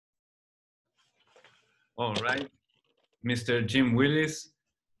All right, Mr. Jim Willis,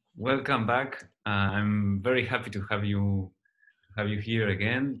 welcome back. I'm very happy to have you here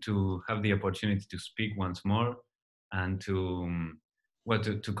again, to have the opportunity to speak once more and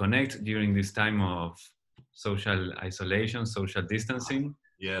to connect during this time of social isolation, social distancing.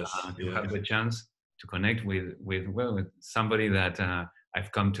 Yes, To have yes. the chance to connect with somebody that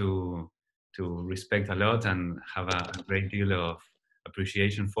I've come to respect a lot and have a great deal of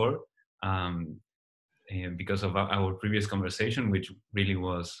appreciation for. Um, because of our previous conversation, which really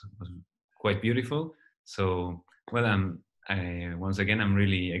was quite beautiful. So, well, once again, I'm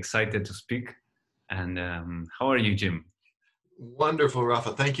really excited to speak. And how are you, Jim? Wonderful,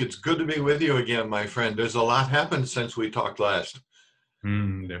 Rafa. Thank you. It's good to be with you again, my friend. There's a lot happened since we talked last.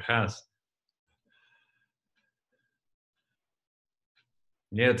 There has.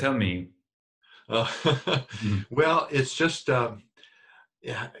 Yeah, tell me. Uh, Mhm. well, it's just,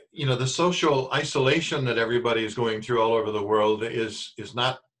 yeah, the social isolation that everybody is going through all over the world is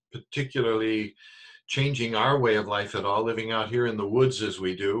not particularly changing our way of life at all. Living out here in the woods as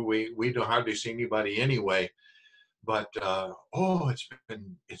we do, we don't hardly see anybody anyway. But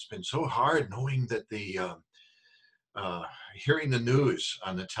it's been so hard knowing that uh, hearing the news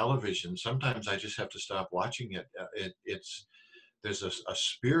on the television. Sometimes I just have to stop watching it. It's there's a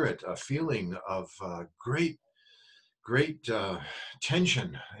spirit, a feeling of great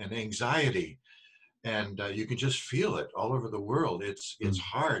tension and anxiety, and you can just feel it all over the world. It's Mm.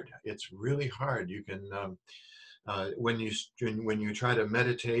 hard. It's really hard. You can when you try to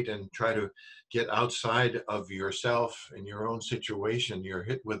meditate and try to get outside of yourself and your own situation, you're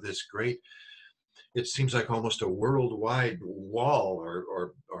hit with this great, it seems like almost a worldwide wall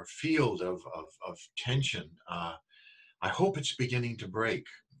or field of tension. I hope it's beginning to break.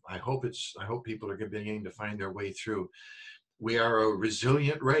 I hope people are beginning to find their way through. We are a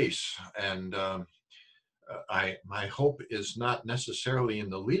resilient race, and my hope is not necessarily in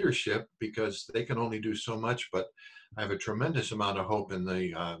the leadership because they can only do so much, but I have a tremendous amount of hope in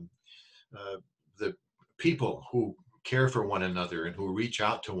the people who care for one another and who reach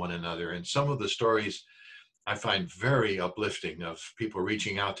out to one another. And some of the stories I find very uplifting of people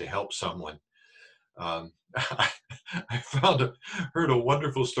reaching out to help someone. I, heard a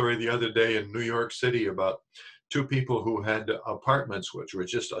wonderful story the other day in New York City about two people who had apartments which were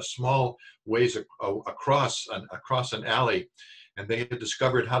just a small ways across an alley, and they had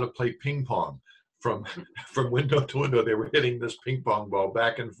discovered how to play ping pong from from window to window. They were hitting this ping pong ball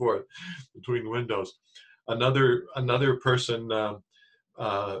back and forth between windows. Another person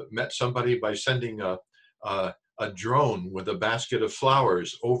met somebody by sending a drone with a basket of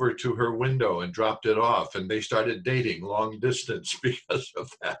flowers over to her window and dropped it off, and they started dating long distance because of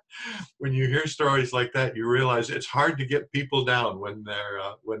that. When you hear stories like that, you realize it's hard to get people down when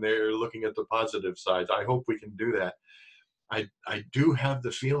they're looking at the positive sides. I hope we can do that. I do have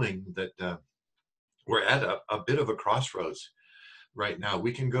the feeling that we're at a bit of a crossroads right now.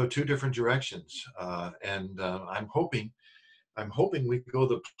 We can go two different directions, and I'm hoping we go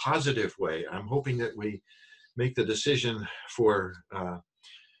the positive way. I'm hoping that we make the decision for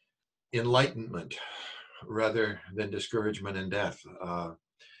enlightenment rather than discouragement and death.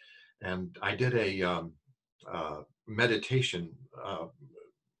 And I did a meditation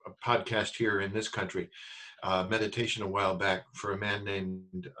a podcast here in this country, meditation a while back for a man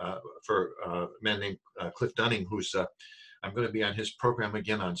named Cliff Dunning, who's I'm going to be on his program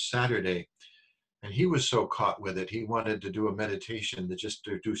again on Saturday. And he was so caught with it, he wanted to do a meditation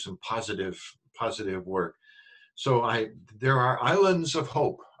to do some positive work. So there are islands of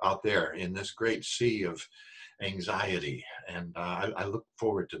hope out there in this great sea of anxiety, and I look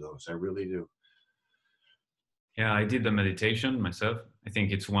forward to those. I really do. Yeah, I did the meditation myself. I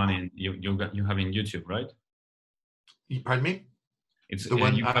think it's one in you have in YouTube, right? Pardon me? It's The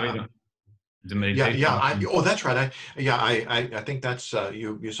one? you have it the Yeah, meditation. yeah. Oh, that's right. I think that's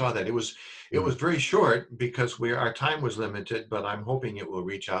you saw that. It was Mm. very short because our time was limited, but I'm hoping it will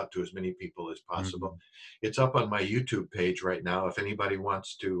reach out to as many people as possible. Mm. It's up on my YouTube page right now. If anybody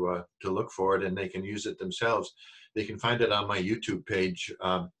wants to look for it and they can use it themselves, they can find it on my YouTube page.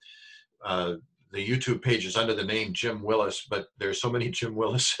 Uh, the YouTube page is under the name Jim Willis, but there's so many Jim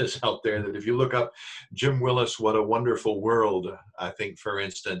Willises out there that if you look up Jim Willis, What a Wonderful World, I think, for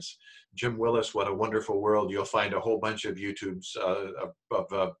instance, Jim Willis, What a Wonderful World, you'll find a whole bunch of YouTube's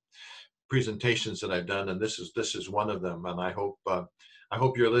of presentations that I've done, and this is one of them. And I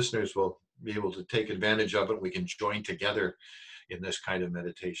hope your listeners will be able to take advantage of it. We can join together in this kind of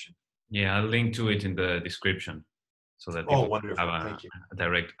meditation. Yeah, I'll link to it in the description so that Oh, people have wonderful. Thank you. a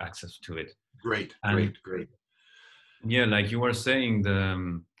direct access to it. Great, And great, great. yeah, like you were saying,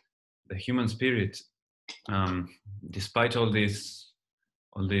 the human spirit um, despite all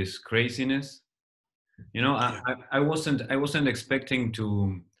this craziness, you know, Yeah. I wasn't expecting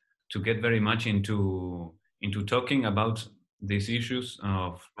to get very much into talking about these issues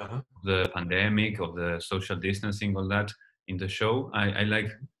of Uh-huh. the pandemic, of the social distancing, all that in the show. I like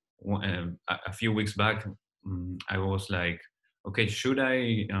a few weeks back, I was like, okay, should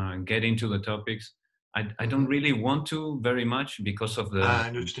I get into the topics? I don't Hmm. really want to very much because of I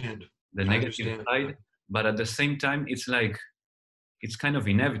understand. the I negative understand. side, but at the same time, it's like it's kind of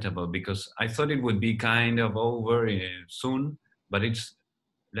inevitable because I thought it would be kind of over soon, but it's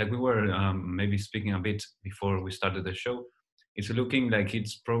like we were maybe speaking a bit before we started the show. It's looking like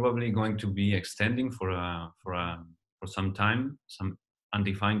it's probably going to be extending for some time, some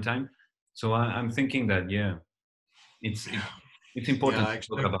undefined time. So I'm thinking that yeah, it's it, Yeah. it's Yeah, important to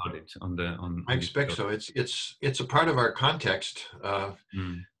talk about it on the I on this expect show. so. It's a part of our context.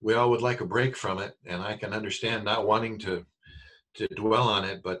 Mm. We all would like a break from it, and I can understand not wanting to dwell on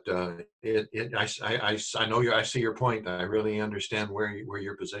it. But I know I see your point. I really understand where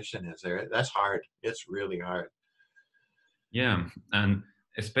your position is there. That's hard. It's really hard. Yeah, and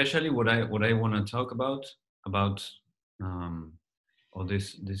especially what I want to talk about um, all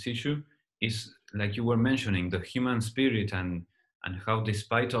this issue is like you were mentioning the human spirit and how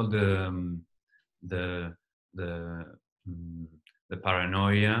despite all the the mm, the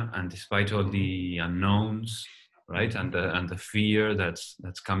paranoia and despite all Hmm. the unknowns, right, Hmm. and the fear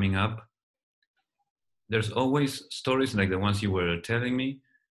that's coming up, there's always stories like the ones you were telling me,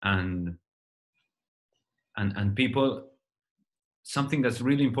 and and people. Something that's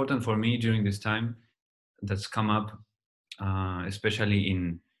really important for me during this time that's come up, especially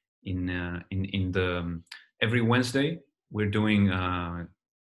in the every Wednesday we're doing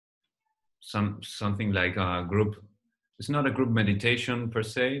something like a group. It's not a group meditation per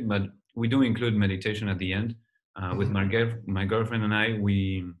se, but we do include meditation at the end. With Hmm. my girlfriend and I,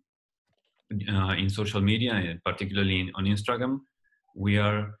 we in social media, particularly on Instagram, we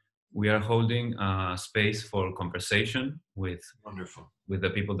are we are holding a space for conversation Wonderful. with the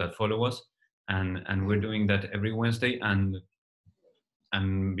people that follow us, and we're doing that every Wednesday. And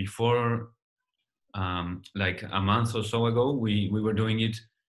before like a month or so ago, we were doing it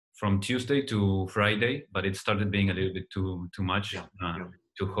from Tuesday to Friday, but it started being a little bit too much Yeah. Yeah.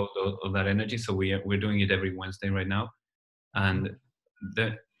 to hold all that energy. So we're doing it every Wednesday right now. Hmm. And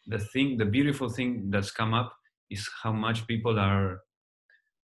the the beautiful thing that's come up is how much people are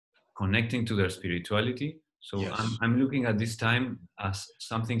connecting to their spirituality. So Yes. I'm looking at this time as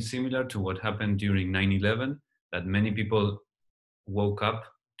something similar to what happened during 9/11, that many people woke up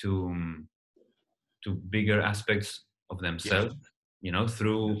to to bigger aspects of Yeah. themselves, you know, Yes.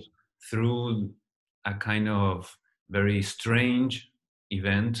 through a kind of very strange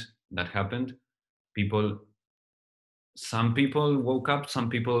event that happened. People, some people woke up, some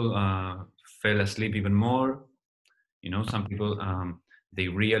people fell asleep even more. You know, some people they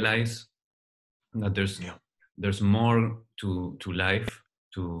realize that Yeah. there's more to life,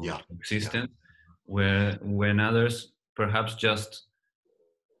 Yeah. to Yeah. existence, where when others perhaps just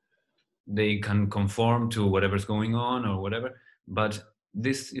they can conform to whatever's going on or whatever. But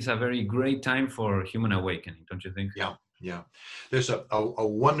this is a very great time for human awakening, don't you think? Yeah, yeah. There's a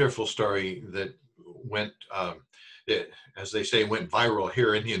wonderful story that went, as they say, went viral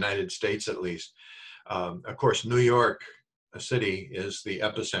here in the United States, at least. Of course, New York City is the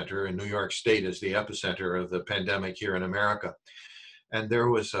epicenter, and New York State is the epicenter of the pandemic here in America. And there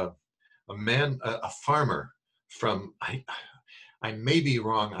was a man, a farmer from, I may be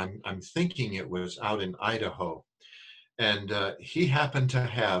wrong, I'm thinking it was out in Idaho. And he happened to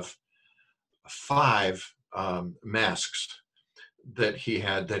have five masks that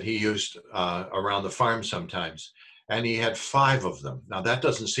he used around the farm sometimes, and he had five of them. Now that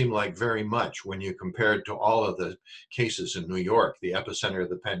doesn't seem like very much when you compare it to all of the cases in New York, the epicenter of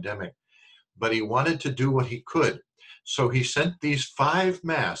the pandemic. But he wanted to do what he could, so he sent these five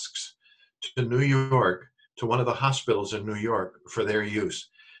masks to New York, to one of the hospitals in New York for their use.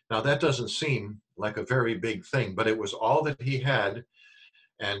 Now that doesn't seem like a very big thing, but it was all that he had,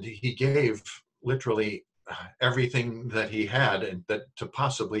 and he gave literally everything that he had and that to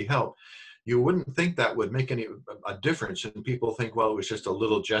possibly help. You wouldn't think that would make any a difference, and people think, well, it was just a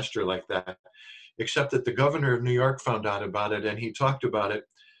little gesture like that, except that the governor of New York found out about it, and he talked about it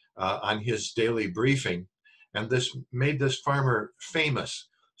on his daily briefing, and this made this farmer famous.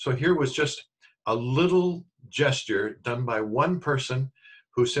 So here was just a little gesture done by one person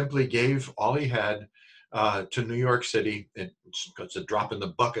who simply gave all he had to New York City. It's a drop in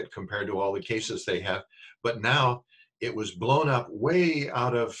the bucket compared to all the cases they have. But now it was blown up way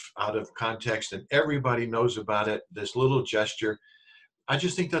out of context, and everybody knows about it. This little gesture, I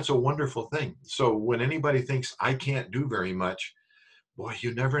just think that's a wonderful thing. So when anybody thinks I can't do very much, boy,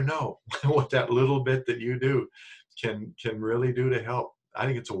 you never know what that little bit that you do can really do to help. I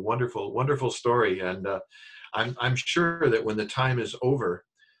think it's a wonderful, wonderful story, and I'm sure that when the time is over,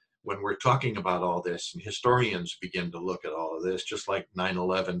 when we're talking about all this, and historians begin to look at all of this, just like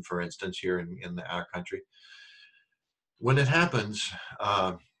 9/11, for instance, here in our country, when it happens,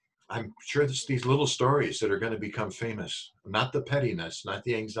 I'm sure it's these little stories that are going to become famous. Not the pettiness, not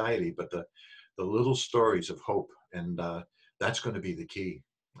the anxiety, but the little stories of hope, and that's going to be the key,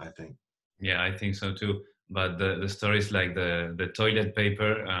 I think. Yeah, I think so too. But the stories like the toilet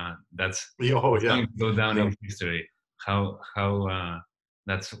paper, Oh that's yeah, going to go down yeah. in history. How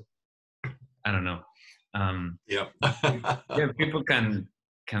that's, I don't know. Um, Yeah. yeah, people can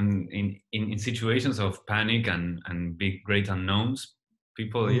in situations of panic and big great unknowns,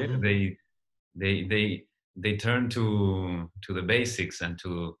 people, yeah, Hmm. they they they turn to the basics and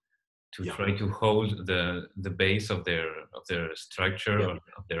to Yeah. try to hold the base of their structure Yeah.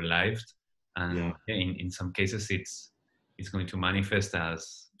 of their lives. Yeah. And yeah, in some cases it's going to manifest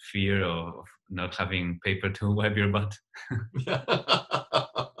as fear of not having paper to wipe your butt. Yeah.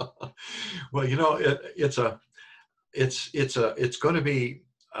 Well, you know, it's going to be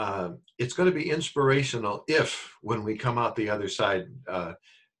it's going to be inspirational if when we come out the other side,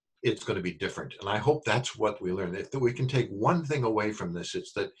 it's going to be different. And I hope that's what we learn. If we can take one thing away from this,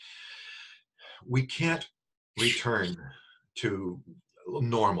 it's that we can't return to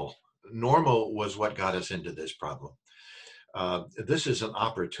normal. Normal was what got us into this problem. This is an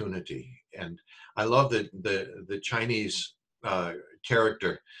opportunity, and I love the Chinese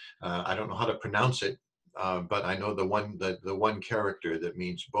character. I don't know how to pronounce it, but I know the one character that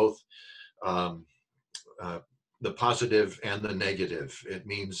means both um, uh, the positive and the negative. It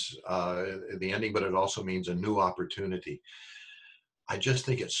means the ending, but it also means a new opportunity. I just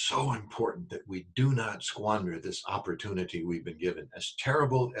think it's so important that we do not squander this opportunity we've been given. As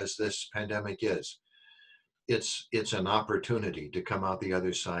terrible as this pandemic is, it's an opportunity to come out the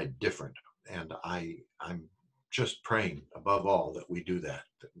other side different. And I'm just praying above all that we do that.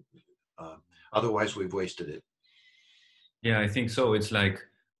 Uh, Otherwise, we've wasted it. Yeah, I think so. It's like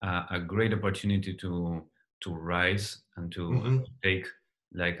a great opportunity to rise and to Hmm. take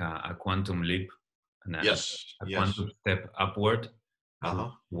like a quantum leap and Yes. a Yes. quantum step upward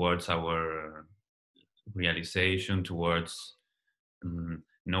Uh-huh. towards our realization, towards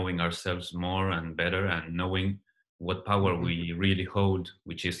knowing ourselves more and better, and knowing what power Hmm. we really hold,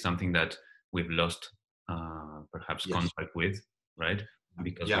 which is something that we've lost perhaps Yes. contact with, right?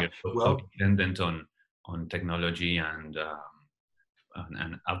 Because we Yeah. are so Well, dependent on technology and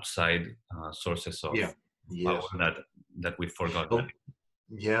outside sources of yeah. power Yes. that we forgot that. Well,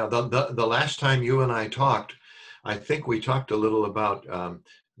 yeah. The last time you and I talked, I think we talked a little about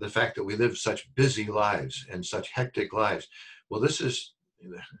the fact that we live such busy lives and such hectic lives. Well, this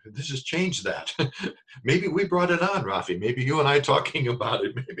has changed that. Maybe we brought it on, Rafi. Maybe you and I talking about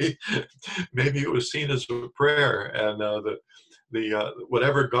it. Maybe it was seen as a prayer, and the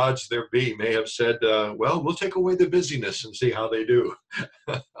whatever gods there be may have said, "Well, we'll take away the busyness and see how they do."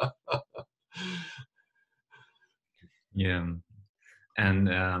 Yeah,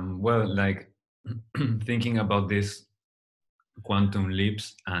 and well, like thinking about this quantum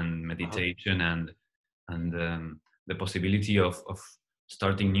leaps and Uh-huh. meditation and the possibility of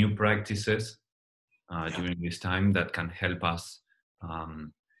starting new practices Yeah. during this time that can help us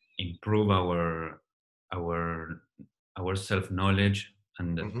um, improve our our self knowledge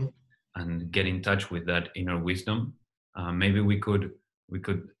Hmm. and get in touch with that inner wisdom. Maybe we could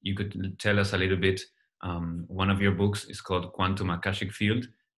you could tell us a little bit. One of your books is called Quantum Akashic Field,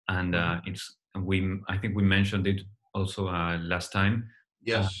 and Hmm. it's we I think we mentioned it also last time,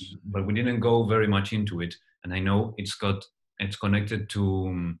 Yes. but we didn't go very much into it. And I know it's connected to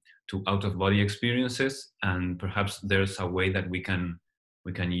out of body experiences, and perhaps there's a way that we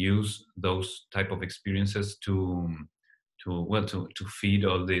can use those type of experiences to well to feed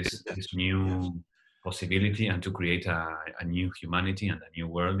all this Yes. Yes. new possibility and to create a new humanity and a new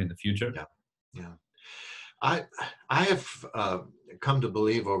world in the future. Yeah. Yeah. I I have come to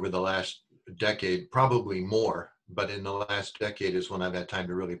believe over the last decade, probably more, but in the last decade is when I've had time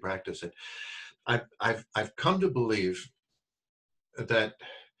to really practice it. I've come to believe that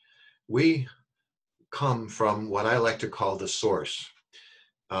we come from what I like to call the source.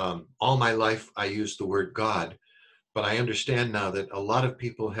 All my life, I used the word God, but I understand now that a lot of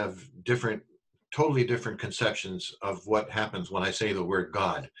people have totally different conceptions of what happens when I say the word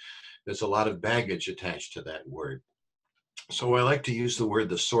God. There's a lot of baggage attached to that word. So I like to use the word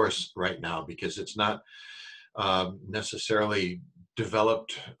the source right now because it's not necessarily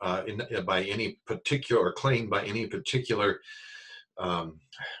developed by any particular or claimed by any particular um,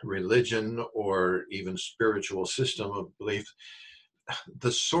 religion or even spiritual system of belief.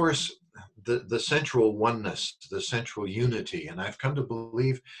 The source, the central oneness, the central unity. And I've come to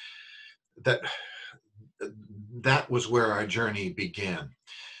believe that that was where our journey began.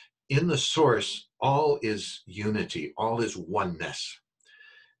 In the source, all is unity, all is oneness.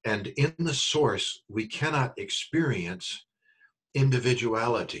 And in the source, we cannot experience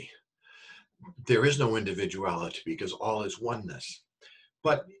individuality. There is no individuality because all is oneness.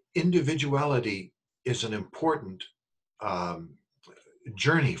 But individuality is an important um,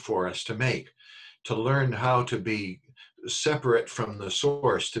 journey for us to make, to learn how to be separate from the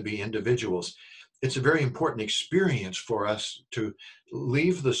source, to be individuals. It's a very important experience for us to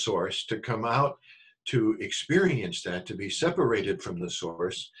leave the source, to come out, to experience that, to be separated from the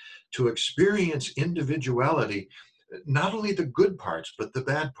source, to experience individuality, not only the good parts, but the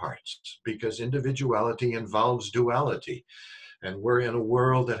bad parts, because individuality involves duality. And we're in a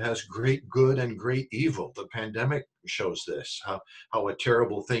world that has great good and great evil. The pandemic shows this, how a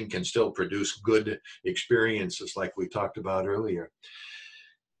terrible thing can still produce good experiences like we talked about earlier.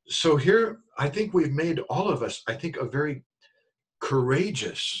 So here, I think we've made, all of us, I think, a very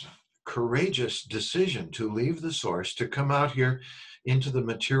courageous decision to leave the source, to come out here into the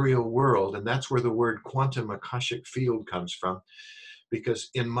material world. And that's where the word quantum akashic field comes from.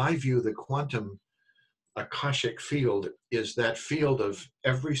 Because in my view, the quantum Akashic field is that field of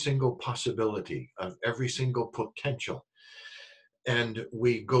every single possibility, of every single potential. And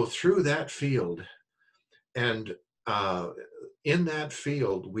we go through that field, and in that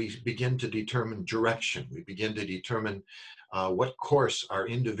field, we begin to determine direction. We begin to determine what course our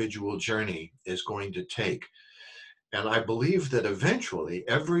individual journey is going to take. And I believe that eventually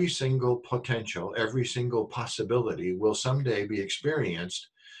every single potential, every single possibility will someday be experienced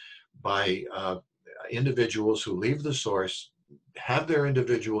by individuals who leave the source, have their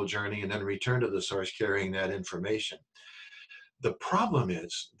individual journey, and then return to the source carrying that information. The problem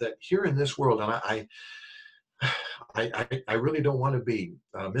is that here in this world, and I really don't want to be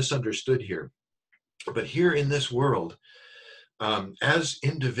misunderstood here, but here in this world, as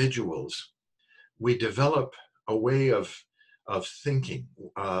individuals, we develop a way of thinking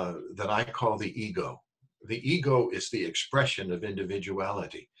that I call the ego. The ego is the expression of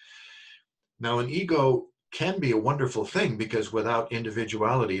individuality. Now, an ego can be a wonderful thing because without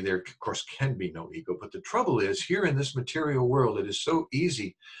individuality, there, of course, can be no ego. But the trouble is, here in this material world, it is so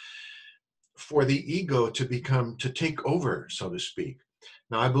easy for the ego to take over, so to speak.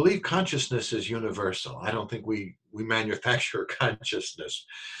 Now, I believe consciousness is universal. I don't think we manufacture consciousness.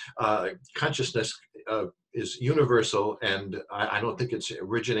 Consciousness is universal, and I don't think it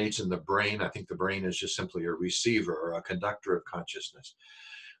originates in the brain. I think the brain is just simply a receiver or a conductor of consciousness.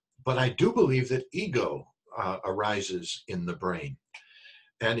 But I do believe that ego arises in the brain.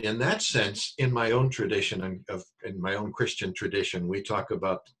 And in that sense, in my own tradition, in my own Christian tradition, we talk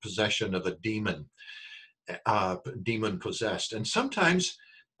about possession of a demon, demon possessed. And sometimes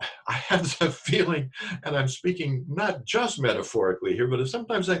I have the feeling, and I'm speaking not just metaphorically here, but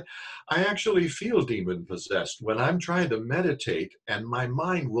sometimes I actually feel demon possessed when I'm trying to meditate and my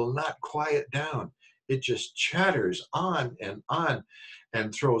mind will not quiet down. It just chatters on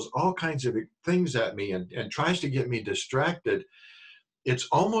and throws all kinds of things at me and tries to get me distracted. It's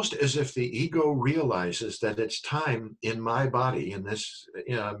almost as if the ego realizes that it's time in my body, in this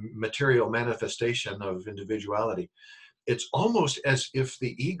material manifestation of individuality. It's almost as if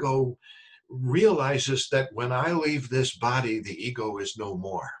the ego realizes that when I leave this body, the ego is no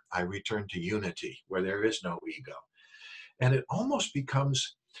more. I return to unity where there is no ego. And it almost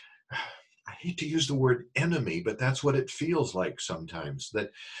becomes, I hate to use the word enemy, but that's what it feels like sometimes, that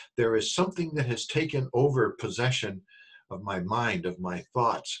there is something that has taken over possession of my mind, of my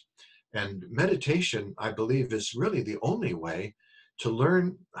thoughts. And meditation, I believe, is really the only way to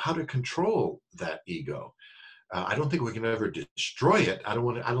learn how to control that ego. I don't think we can ever destroy it. I don't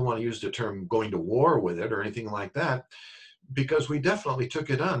want to use the term going to war with it or anything like that, because we definitely took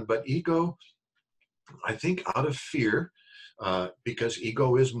it on. But ego, I think, out of fear, because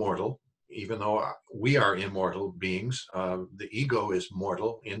ego is mortal, even though we are immortal beings, the ego is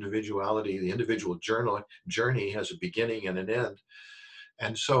mortal. Individuality, the individual journey has a beginning and an end.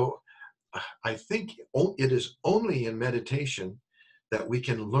 And so I think it is only in meditation that we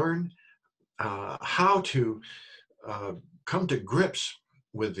can learn how to come to grips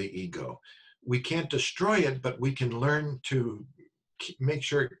with the ego. We can't destroy it, but we can learn to make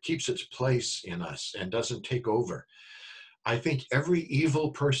sure it keeps its place in us and doesn't take over. I think every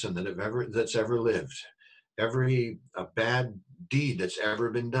evil person that's ever lived, every bad deed that's ever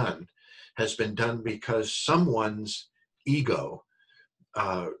been done, has been done because someone's ego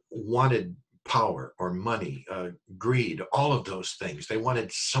wanted power or money, greed, all of those things. They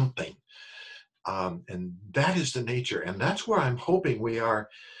wanted something. And that is the nature. And that's where I'm hoping we are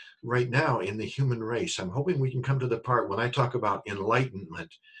right now in the human race. I'm hoping we can come to the part when I talk about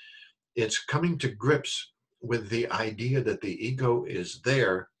enlightenment, it's coming to grips with the idea that the ego is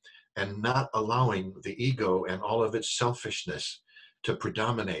there and not allowing the ego and all of its selfishness to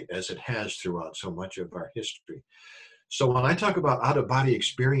predominate as it has throughout so much of our history. So when I talk about out-of-body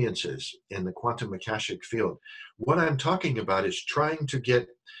experiences in the quantum akashic field, what I'm talking about is trying to get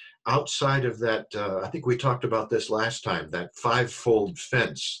outside of that, I think we talked about this last time, that five-fold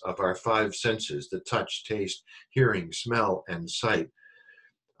fence of our five senses, the touch, taste, hearing, smell, and sight.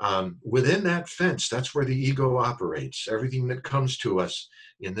 Within that fence, that's where the ego operates. Everything that comes to us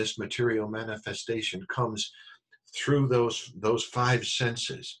in this material manifestation comes through those five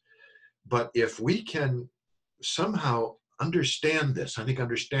senses. But if we can somehow understand this, I think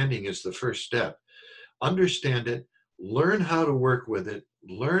understanding is the first step. Understand it, learn how to work with it,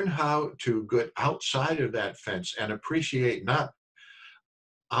 learn how to get outside of that fence and appreciate not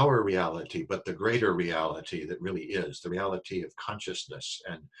our reality, but the greater reality that really is the reality of consciousness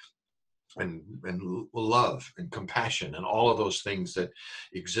and love and compassion and all of those things that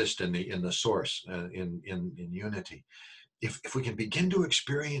exist in the source, in unity. If we can begin to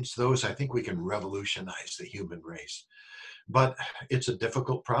experience those, I think we can revolutionize the human race. But it's a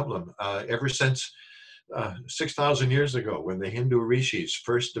difficult problem. Ever since 6,000 years ago, when the Hindu rishis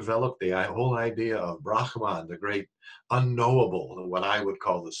first developed the whole idea of Brahman, the great unknowable, what I would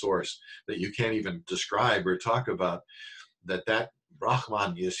call the source that you can't even describe or talk about, that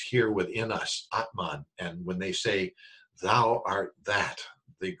Brahman is here within us, Atman. And when they say, thou art that,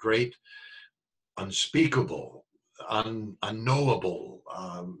 the great unspeakable, unknowable,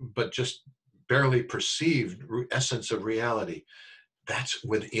 but just barely perceived essence of reality, that's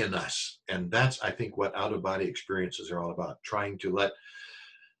within us. And that's, I think, what out-of-body experiences are all about, trying to let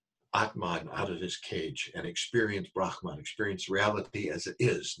Atman out of his cage and experience Brahman, experience reality as it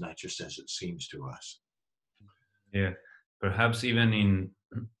is, not just as it seems to us. Yeah, perhaps even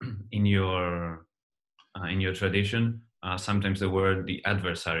in your tradition, sometimes the word the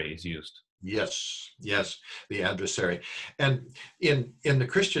adversary is used. Yes, yes, the adversary. And in the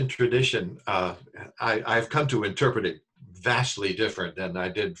Christian tradition, I've come to interpret it vastly different than I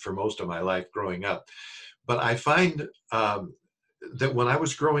did for most of my life growing up. But I find that when I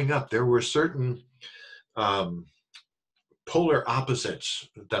was growing up, there were certain polar opposites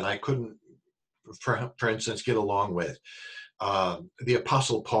that I couldn't, for instance, get along with. The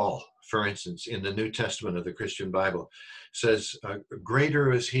Apostle Paul, for instance, in the New Testament of the Christian Bible, says,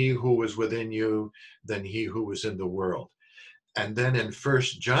 greater is he who is within you than he who is in the world. And then in 1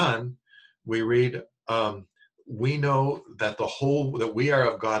 John, we read, we know that that we are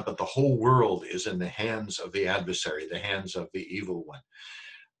of God, but the whole world is in the hands of the adversary, the hands of the evil one.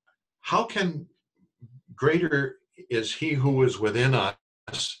 How can greater is he who is within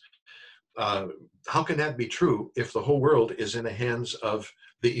us, how can that be true if the whole world is in the hands of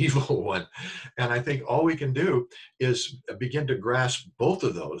the evil one? And I think all we can do is begin to grasp both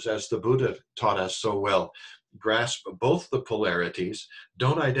of those, as the Buddha taught us so well. Grasp both the polarities,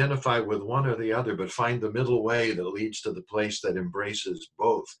 don't identify with one or the other, but find the middle way that leads to the place that embraces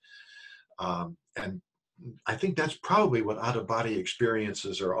both. And I think that's probably what out-of-body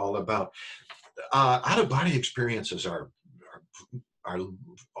experiences are all about. Out-of-body experiences are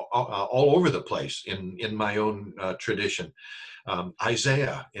all over the place in my own tradition.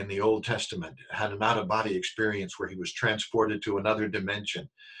 Isaiah in the Old Testament had an out-of-body experience where he was transported to another dimension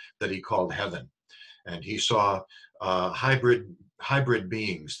that he called heaven. And he saw hybrid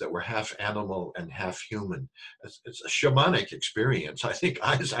beings that were half animal and half human. It's a shamanic experience. I think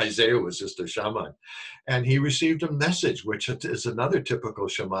Isaiah was just a shaman. And he received a message, which is another typical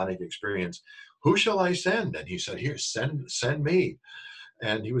shamanic experience. Who shall I send? And he said, here, send me.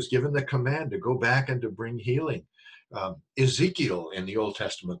 And he was given the command to go back and to bring healing. Ezekiel in the Old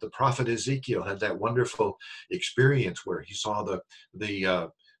Testament, the prophet Ezekiel had that wonderful experience where he saw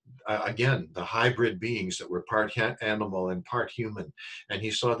again, the hybrid beings that were part animal and part human. And he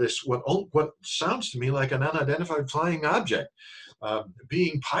saw this, what sounds to me like an unidentified flying object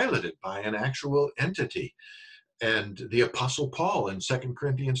being piloted by an actual entity. And the Apostle Paul in 2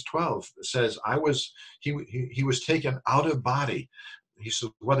 Corinthians 12 says, he was taken out of body. He said,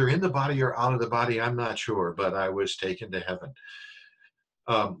 whether in the body or out of the body, I'm not sure, but I was taken to heaven.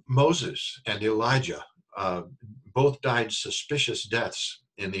 Moses and Elijah, both died suspicious deaths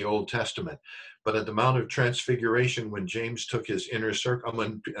in the Old Testament. But at the Mount of Transfiguration, when James took his inner circle,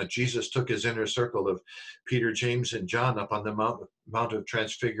 when Jesus took his inner circle of Peter, James, and John up on the Mount of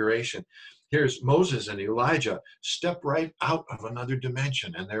Transfiguration, here's Moses and Elijah step right out of another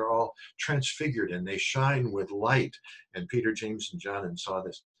dimension, and they're all transfigured and they shine with light. And Peter, James, and John saw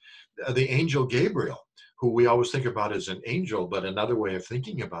this. The angel Gabriel, who we always think about as an angel, but another way of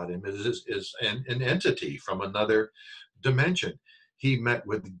thinking about him is an entity from another dimension. He met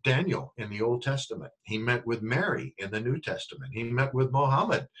with Daniel in the Old Testament. He met with Mary in the New Testament. He met with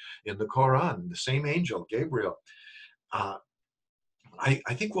Muhammad in the Quran, the same angel, Gabriel. I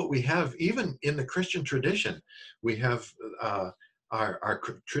think what we have, even in the Christian tradition, we have our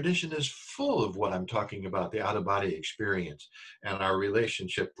tradition is full of what I'm talking about, the out-of-body experience and our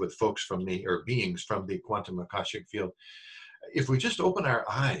relationship with folks from or beings from the quantum Akashic field. If we just open our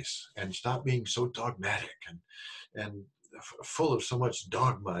eyes and stop being so dogmatic and full of so much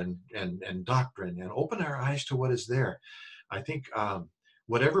dogma and doctrine, and open our eyes to what is there, I think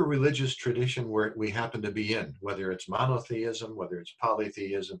whatever religious tradition we happen to be in, whether it's monotheism, whether it's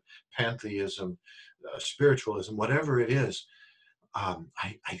polytheism, pantheism, spiritualism, whatever it is,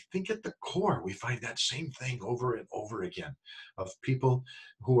 I think at the core, we find that same thing over and over again, of people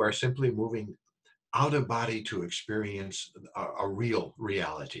who are simply moving out of body to experience a real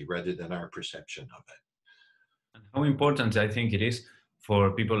reality rather than our perception of it. And how important I think it is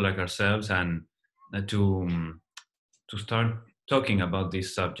for people like ourselves and to start talking about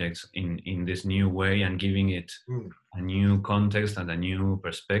these subjects in this new way and giving it a new context and a new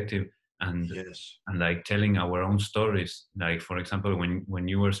perspective. And yes. And like telling our own stories. Like, for example, when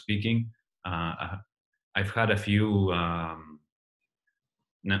you were speaking, I've had a few,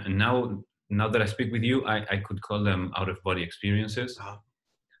 now that I speak with you, I could call them out-of-body experiences.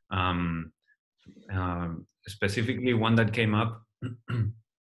 Specifically, one that came up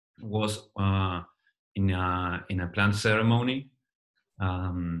was in a plant ceremony.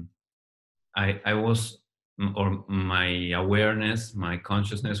 I was, or my awareness, my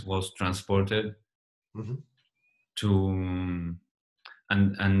consciousness was transported to,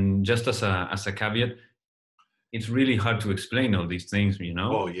 and just as a caveat, it's really hard to explain all these things, you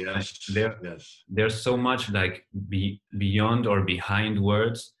know. Oh yes, there's so much like beyond or behind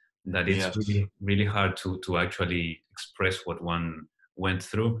words that it's really hard to actually express what one went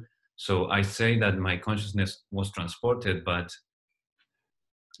through. So I say that my consciousness was transported, but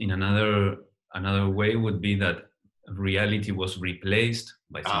in another way would be that reality was replaced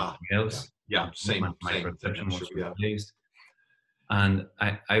by something else. My perception was replaced. And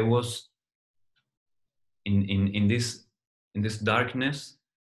I was in this darkness,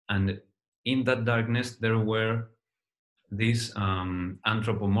 and in that darkness there were these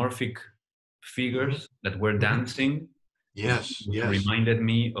anthropomorphic figures that were dancing. Yes. Reminded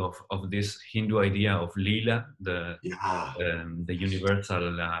me of this Hindu idea of Leela, the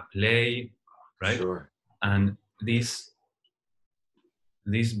universal play, right? Sure. And these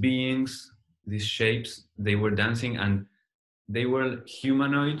beings, these shapes, they were dancing, and they were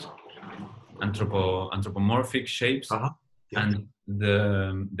humanoid, anthropomorphic shapes, and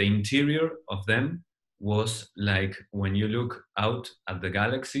the interior of them was like when you look out at the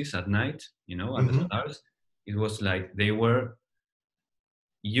galaxies at night, you know, at the stars. It was like they were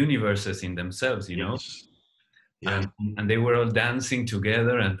universes in themselves, you know. Yeah. And they were all dancing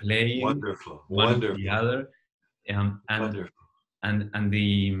together and playing one with the other. And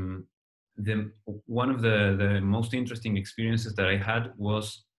the one of the most interesting experiences that I had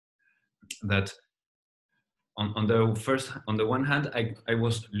was that on the one hand, I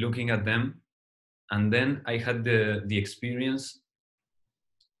was looking at them, and then I had the experience.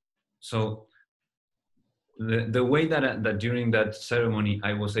 So the way that during that ceremony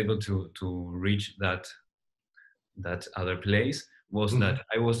I was able to reach that other place was that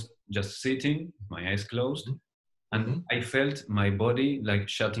I was just sitting, my eyes closed, and I felt my body like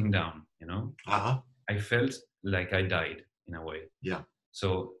shutting down, you know. I felt like I died in a way. Yeah.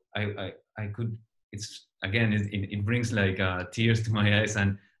 So I could. It's again, it brings like tears to my eyes,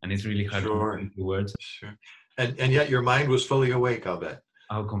 and it's really hard to put into words. Sure. And yet your mind was fully awake, I'll bet.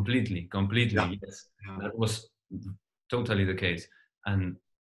 Oh, completely. Yes, that was totally the case, and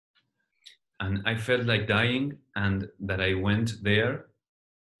I felt like dying, and that I went there.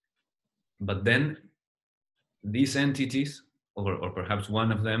 But then these entities, or perhaps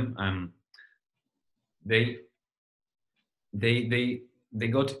one of them, they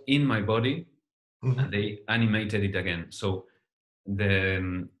got in my body, and they animated it again. So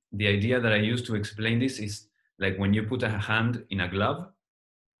the idea that I use to explain this is like when you put a hand in a glove,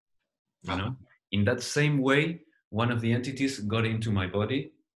 you know, in that same way, one of the entities got into my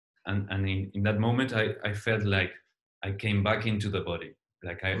body, and in that moment I felt like I came back into the body,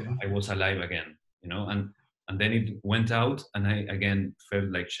 like Mm-hmm. I was alive again, and then it went out, and I again felt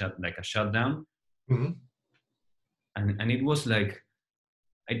like a shutdown, Mm-hmm. and it was like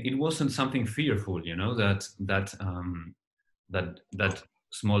it wasn't something fearful, that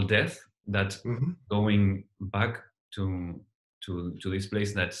small death, that Mm-hmm. going back to to this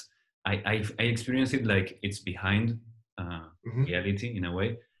place that I experience it like it's behind Mm-hmm. reality in a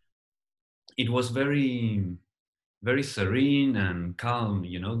way. It was very serene and calm,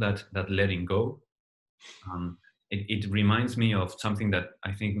 that letting go. It reminds me of something that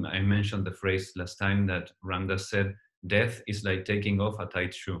I think I mentioned the phrase last time that Ranga said: "Death is like taking off a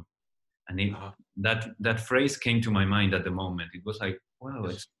tight shoe." And Uh-huh. that phrase came to my mind at the moment. It was like, wow,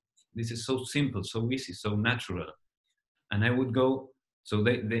 Yes. this is so simple, so easy, so natural. And I would go. So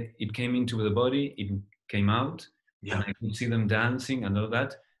it came into the body, it came out, and Yeah. I could see them dancing and all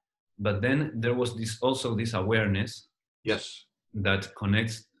that. But then there was this awareness Yes. that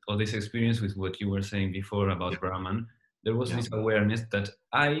connects all this experience with what you were saying before Yeah. about Brahman. There was Yeah. this awareness that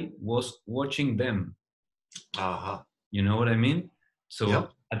I was watching them. Uh-huh. You know what I mean? So Yep.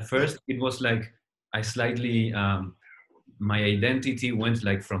 at Yep. first it was like I slightly my identity went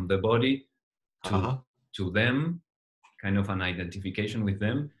like from the body to Uh-huh. them, kind of an identification with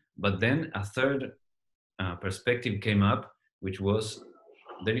them. But then a third perspective came up, which was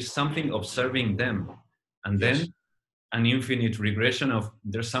there is something observing them, and Yes. then an infinite regression of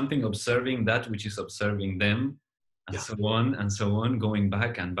there's something observing that which is observing them, Yeah. and so on, going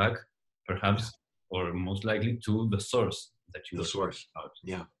back and back, Yeah. perhaps, or most likely to the source that you The were talking source. about.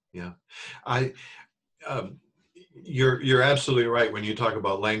 Yeah. Yeah. I um, you're absolutely right when you talk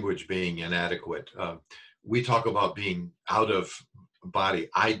about language being inadequate. We talk about being out of body.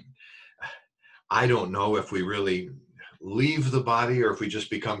 I don't know if we really leave the body or if we just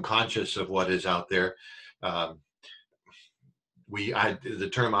become conscious of what is out there. Um, the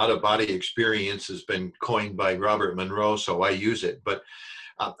term out of body experience has been coined by Robert Monroe, so I use it. But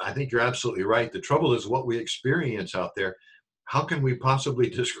I think you're absolutely right. The trouble is what we experience out there. How can we possibly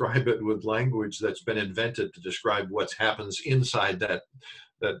describe it with language that's been invented to describe what happens inside that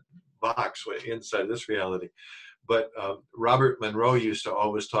box, inside this reality? But Robert Monroe used to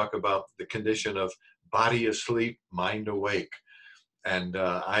always talk about the condition of body asleep, mind awake. And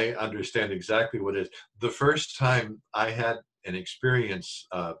I understand exactly what it is. The first time I had an experience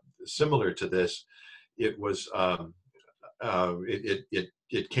similar to this, it was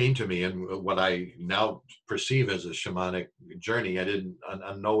it came to me, and what I now perceive as a shamanic journey. I didn't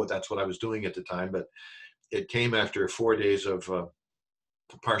know that's what I was doing at the time, but it came after 4 days of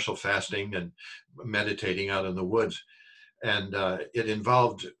partial fasting and meditating out in the woods, and it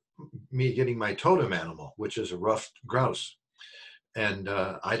involved me getting my totem animal, which is a ruffed grouse, and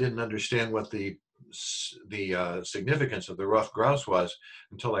I didn't understand what the significance of the ruffed grouse was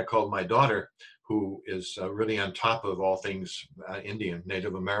until I called my daughter, who is really on top of all things Indian,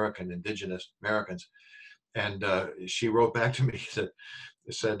 Native American, Indigenous Americans, and she wrote back to me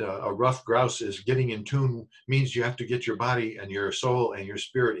said a ruffed grouse is getting in tune, means you have to get your body and your soul and your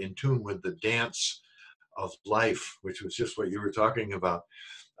spirit in tune with the dance of life, which was just what you were talking about.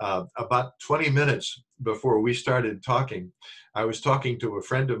 About 20 minutes before we started talking, I was talking to a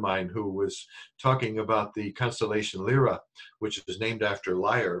friend of mine who was talking about the constellation Lyra, which is named after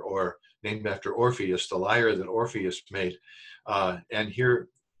Lyre, or named after Orpheus, the lyre that Orpheus made. And here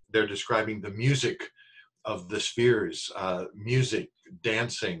they're describing the music of the spheres, music,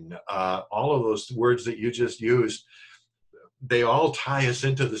 dancing, all of those words that you just used. They all tie us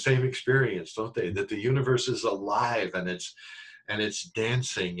into the same experience, don't they? That the universe is alive, and it's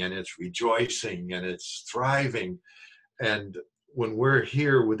dancing, and it's rejoicing, and it's thriving. And when we're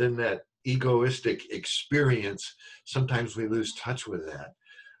here within that egoistic experience, sometimes we lose touch with that.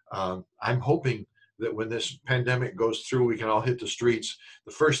 I'm hoping that when this pandemic goes through, we can all hit the streets.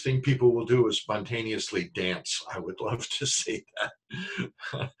 The first thing people will do is spontaneously dance. I would love to see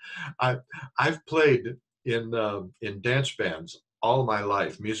that. I've played in dance bands all my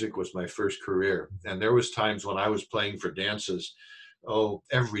life. Music was my first career, and there was times when I was playing for dances,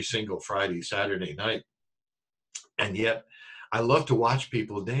 every single Friday, Saturday night, and yet I love to watch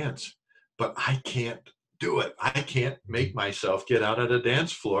people dance, but I can't do it. I can't make myself get out on a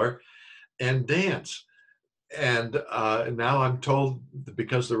dance floor and dance. And now I'm told,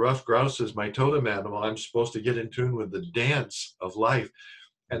 because the ruffed grouse is my totem animal, I'm supposed to get in tune with the dance of life.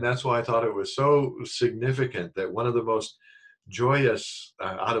 And that's why I thought it was so significant that one of the most joyous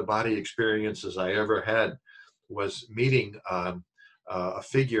out of body experiences I ever had was meeting a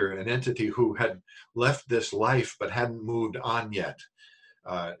figure, an entity who had left this life but hadn't moved on yet.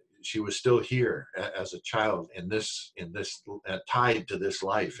 Uh, she was still here as a child tied to this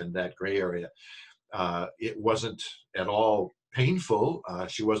life in that gray area. It wasn't at all painful.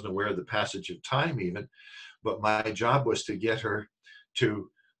 She wasn't aware of the passage of time even, but my job was to get her to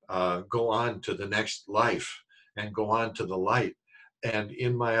go on to the next life and go on to the light. And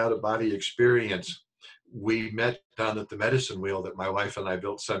in my out-of-body experience, we met down at the medicine wheel that my wife and I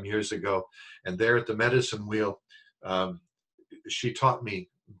built some years ago. And there at the medicine wheel, she taught me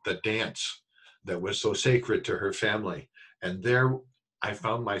the dance that was so sacred to her family. And there I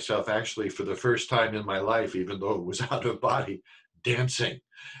found myself actually for the first time in my life, even though it was out of body, dancing.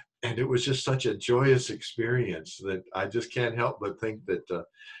 And it was just such a joyous experience that I just can't help but think that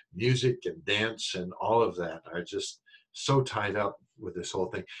music and dance and all of that are just so tied up with this whole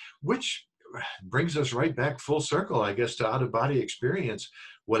thing, which brings us right back full circle, I guess, to out-of-body experience.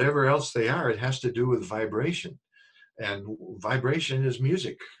 Whatever else they are, it has to do with vibration. And vibration is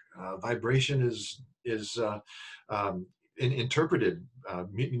music. Vibration is interpreted.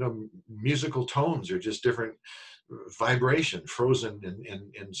 Musical tones are just different vibration, frozen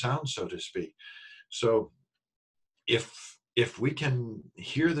in sound, so to speak. So if we can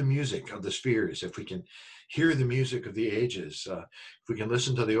hear the music of the spheres, if we can hear the music of the ages, if we can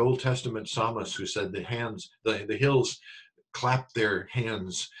listen to the Old Testament psalmist who said the hills clap their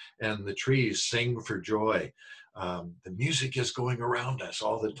hands and the trees sing for joy. The music is going around us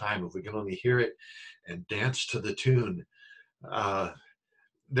all the time. If we can only hear it and dance to the tune.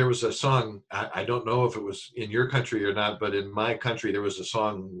 There was a song, I don't know if it was in your country or not, but in my country, there was a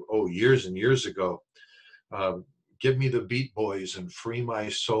song, years and years ago. Give me the Beat Boys and free my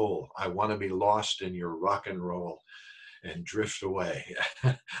soul. I want to be lost in your rock and roll and drift away.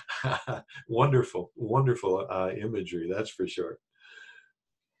 Wonderful, wonderful imagery, that's for sure.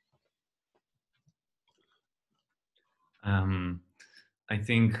 I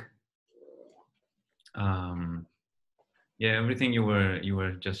think, yeah, everything you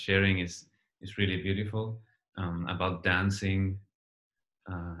were just sharing is really beautiful, about dancing,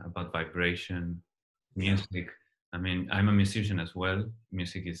 about vibration, music. I mean, I'm a musician as well.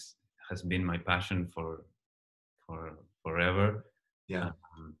 Music has been my passion for forever. Yeah.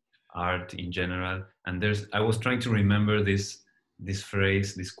 Art in general. And I was trying to remember this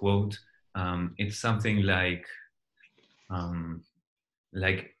phrase, this quote. It's something like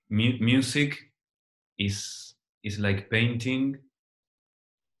music is like painting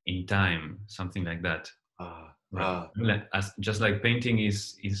in time, something like that. Just like painting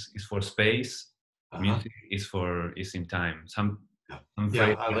is for space, music is in time. Some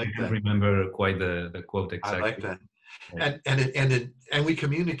phrase, I like that. I don't remember quite the quote exactly. I like that. And we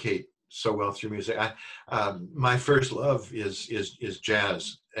communicate so well through music. My first love is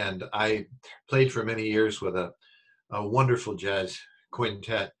jazz, and I played for many years with a wonderful jazz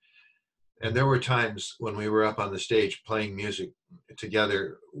quintet. And there were times when we were up on the stage playing music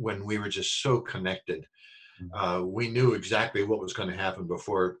together when we were just so connected. We knew exactly what was going to happen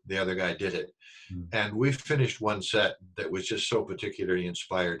before the other guy did it. And we finished one set that was just so particularly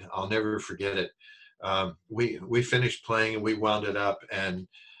inspired. I'll never forget it. We finished playing and we wound it up, and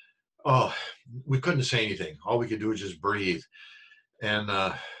we couldn't say anything. All we could do was just breathe. And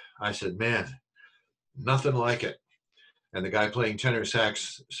I said, man, nothing like it. And the guy playing tenor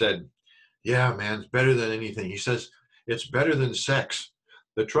sax said, yeah, man, it's better than anything. He says, it's better than sex.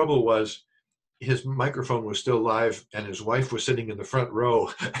 The trouble was his microphone was still live and his wife was sitting in the front row.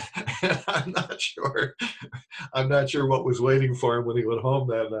 And I'm not sure what was waiting for him when he went home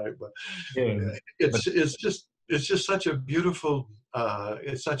that night, but it's just such a beautiful,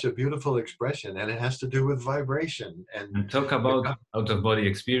 it's such a beautiful expression, and it has to do with vibration. And talk about out-of-body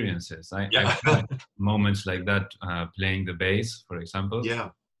experiences. I've had moments like that, playing the bass, for example.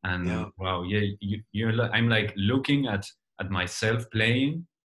 And wow, I'm like looking at myself playing,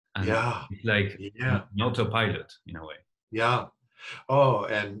 and it's like an autopilot in a way. Yeah. Oh,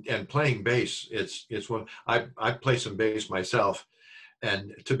 and playing bass, it's one. I play some bass myself,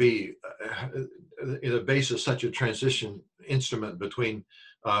 and to be the bass is such a transition instrument between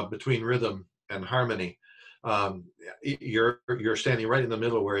rhythm and harmony. You're standing right in the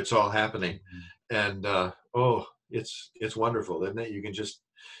middle where it's all happening, and it's wonderful, isn't it? You can just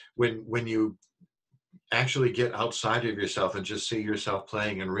when you actually get outside of yourself and just see yourself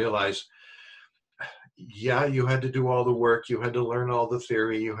playing and realize, you had to do all the work, you had to learn all the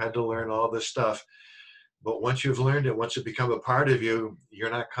theory, you had to learn all this stuff, but once you've learned it, once it become a part of you, you're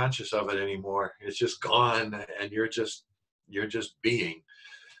not conscious of it anymore. It's just gone, and you're just being.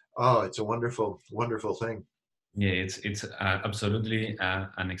 Oh, it's a wonderful, wonderful thing. Yeah, it's absolutely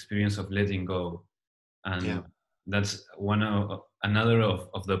an experience of letting go, Yeah, and that's one of another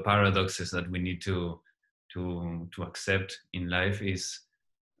of the paradoxes that we need to accept in life is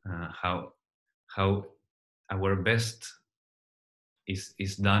how our best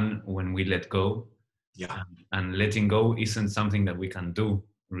is done when we let go, yeah, and letting go isn't something that we can do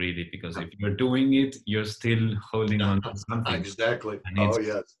really, because if you're doing it, you're still holding on to something, exactly. and Oh it's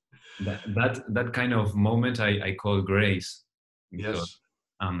yes, that kind of moment I call grace, because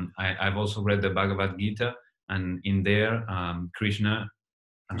yes, I've also read the Bhagavad Gita, and in there Krishna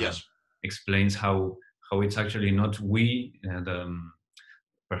uh, yes. explains how it's actually not we,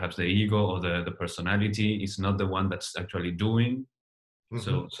 perhaps the ego or the personality is not the one that's actually doing.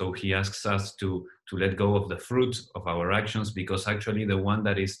 Hmm. So he asks us to let go of the fruit of our actions, because actually the one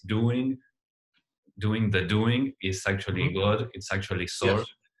that is doing the doing is actually Hmm. God. It's actually Yes, source,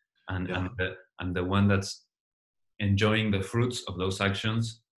 and yeah, and the one that's enjoying the fruits of those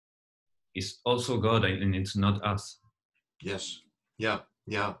actions is also God, and it's not us. yes, yeah,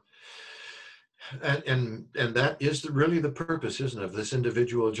 yeah. And that is really the purpose, isn't it, of this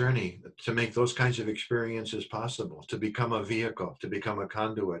individual journey, to make those kinds of experiences possible, to become a vehicle, to become a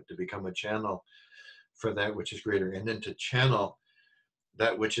conduit, to become a channel for that which is greater, and then to channel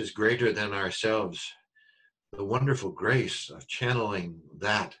that which is greater than ourselves, the wonderful grace of channeling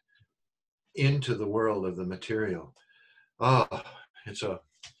that into the world of the material. Oh, it's a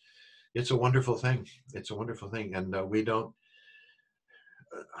it's a wonderful thing. It's a wonderful thing, and we don't.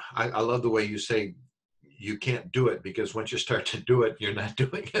 I love the way you say you can't do it, because once you start to do it, you're not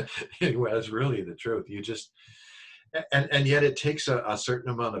doing it. Anyway, that's really the truth. You just and yet it takes a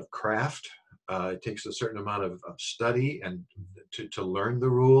certain amount of craft. It takes a certain amount of study and to learn the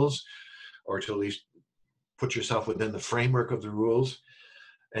rules, or to at least put yourself within the framework of the rules.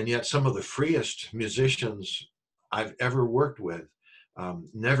 And yet, some of the freest musicians I've ever worked with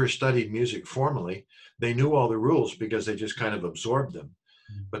never studied music formally. They knew all the rules because they just kind of absorbed them.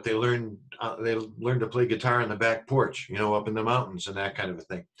 But they learned to play guitar on the back porch, up in the mountains and that kind of a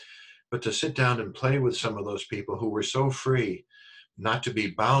thing. But to sit down and play with some of those people who were so free, not to be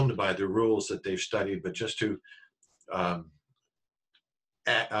bound by the rules that they've studied, but just to um,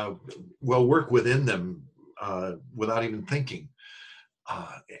 uh, work within them without even thinking,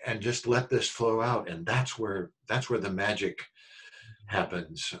 uh, and just let this flow out. And that's where the magic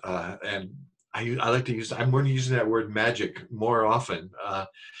happens. And I like to use, I'm going to use that word magic more often.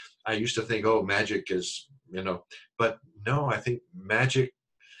 I used to think, oh, magic is, but no, I think magic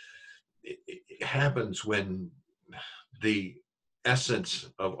it happens when the essence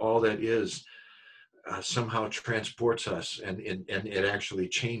of all that is somehow transports us, and it actually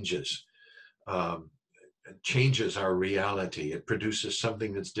um, changes our reality. It produces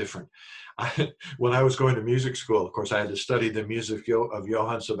something that's different. When I was going to music school, of course, I had to study the music of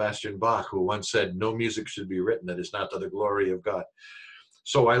Johann Sebastian Bach, who once said, "No music should be written that is not to the glory of God."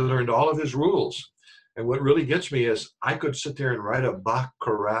 So I learned all of his rules. And what really gets me is I could sit there and write a Bach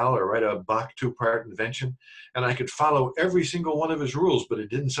chorale or write a Bach two-part invention, and I could follow every single one of his rules, but it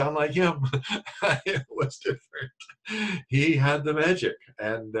didn't sound like him. It was different. He had the magic.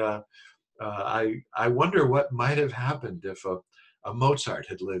 And I wonder what might have happened if a Mozart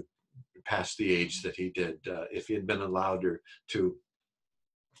had lived past the age that he did, if he had been allowed to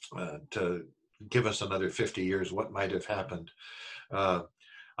give us another 50 years, what might have happened. Uh,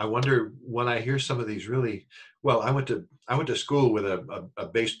 I wonder when I hear some of these really well. I went to school with a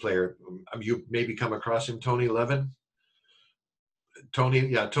bass player. You maybe come across him, Tony Levin. Tony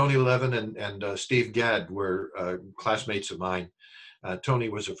Levin and Steve Gadd were classmates of mine. Tony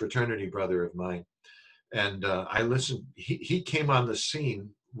was a fraternity brother of mine, and I listened. He came on the scene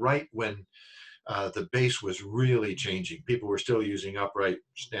right when the bass was really changing. People were still using upright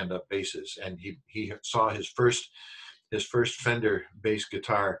stand-up basses, and he saw his first Fender bass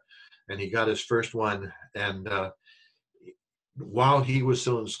guitar, and he got his first one. And while he was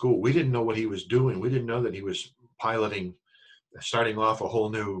still in school, we didn't know what he was doing. We didn't know that he was piloting, starting off a whole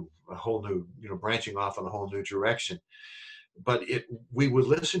new, branching off in a whole new direction. But we would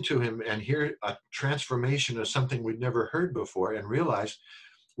listen to him and hear a transformation of something we'd never heard before, and realize,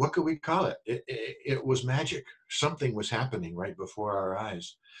 what could we call it? It was magic. Something was happening right before our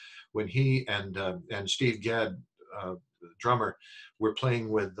eyes when he and Steve Gadd, drummer, were playing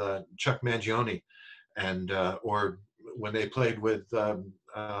with Chuck Mangione, and or when they played with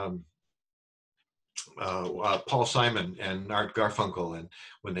Paul Simon and Art Garfunkel, and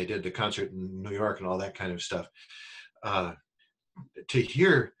when they did the concert in New York and all that kind of stuff. Uh, to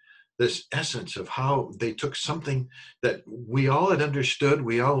hear this essence of how they took something that we all had understood.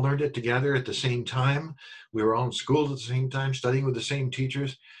 We all learned it together at the same time. We were all in school at the same time, studying with the same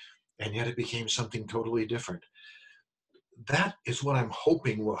teachers, and yet it became something totally different. That is what I'm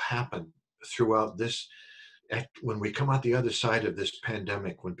hoping will happen throughout this, when we come out the other side of this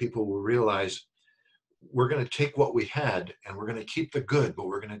pandemic, when people will realize we're going to take what we had and we're going to keep the good, but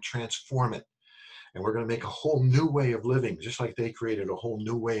we're going to transform it. And we're going to make a whole new way of living, just like they created a whole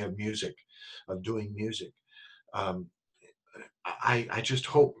new way of music, of doing music. Um, I just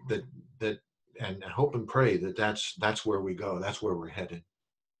hope that and hope and pray that that's where we go. That's where we're headed.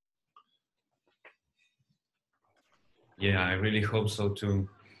 Yeah, I really hope so too.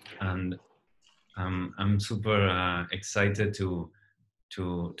 And I'm super excited to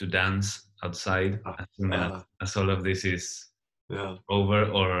dance outside as soon as all of this is Yeah. over,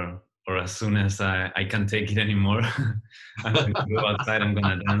 or as soon as I can't take it anymore. I'm going to go outside. I'm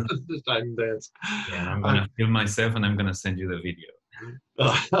gonna dance. This time dance. Yeah, and I'm gonna film myself, and I'm gonna send you the video.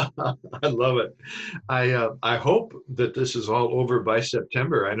 I love it. I hope that this is all over by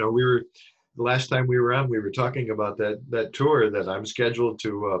September. I know the last time we were on, we were talking about that tour that I'm scheduled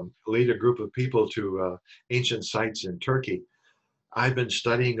to lead a group of people to ancient sites in Turkey. I've been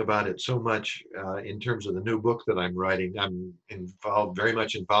studying about it so much in terms of the new book that I'm writing. I'm very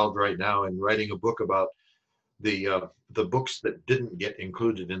much involved right now in writing a book about the books that didn't get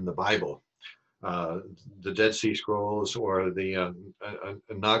included in the Bible. The Dead Sea Scrolls, or the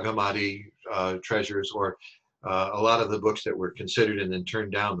Nag Hammadi treasures, or a lot of the books that were considered and then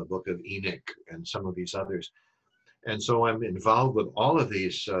turned down, the Book of Enoch and some of these others. And so I'm involved with all of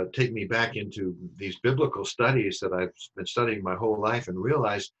these, take me back into these biblical studies that I've been studying my whole life, and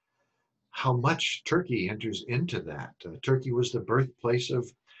realized how much Turkey enters into that. Turkey was the birthplace of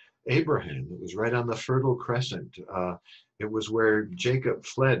Abraham. It was right on the Fertile Crescent. It was where Jacob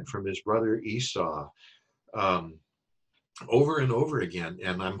fled from his brother Esau, over and over again.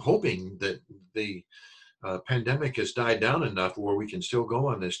 And I'm hoping that the pandemic has died down enough where we can still go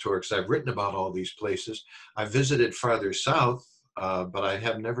on this tour, because I've written about all these places. I've visited farther south, but I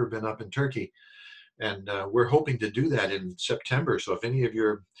have never been up in Turkey. And we're hoping to do that in September. So if any of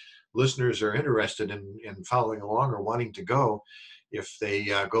your listeners are interested in following along or wanting to go, if they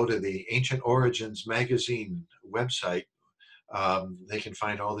go to the Ancient Origins magazine website, they can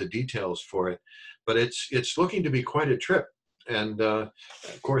find all the details for it. But it's looking to be quite a trip. And of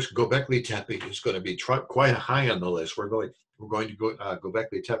course, Göbekli Tepe is going to be quite high on the list. We're going to go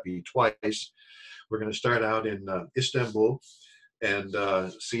Göbekli Tepe twice. We're going to start out in Istanbul and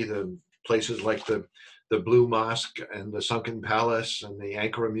see the places like the Blue Mosque and the Sunken Palace and the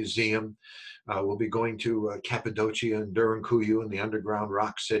Ankara Museum. We'll be going to Cappadocia and Derinkuyu and the underground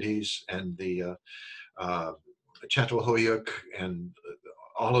rock cities, and the Çatalhöyük and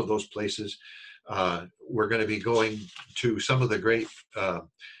all of those places. We're going to be going to some of the great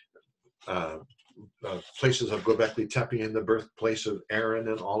places of Göbekli Tepe and the birthplace of Aaron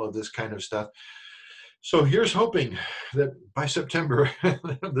and all of this kind of stuff. So here's hoping that by September,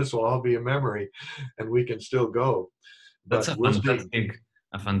 this will all be a memory and we can still go. That's a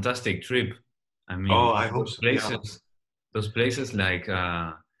fantastic trip. I mean, I hope those so. places, Yeah. those places, like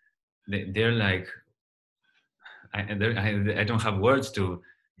they're like, I don't have words to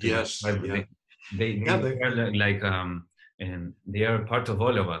Yes. describe. They are like and they are part of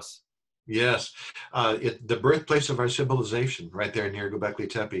all of us. Yes, the birthplace of our civilization, right there near Göbekli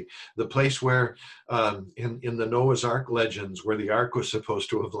Tepe, the place where, in the Noah's Ark legends, where the Ark was supposed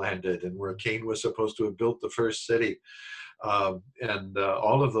to have landed, and where Cain was supposed to have built the first city, and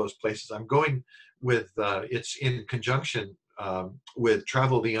all of those places. I'm going with. It's in conjunction with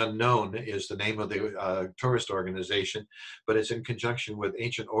Travel the Unknown is the name of the tourist organization, but it's in conjunction with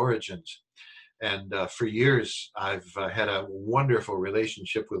Ancient Origins. And for years, I've had a wonderful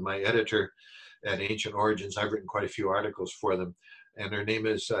relationship with my editor at Ancient Origins. I've written quite a few articles for them. And her name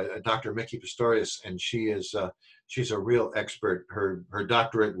is Dr. Mickey Pistorius, and she's a real expert. Her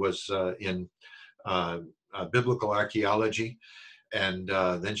doctorate was in biblical archaeology. And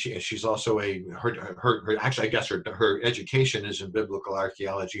then she's also actually, I guess her education is in biblical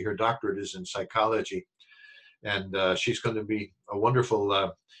archaeology. Her doctorate is in psychology. And she's going to be a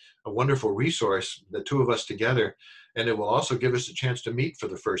wonderful resource, the two of us together, and it will also give us a chance to meet for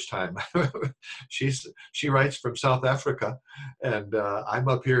the first time. She writes from South Africa, and I'm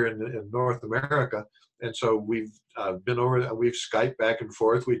up here in North America, and so we've we've Skyped back and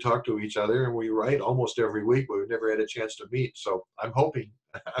forth, we talk to each other, and we write almost every week, but we've never had a chance to meet. So I'm hoping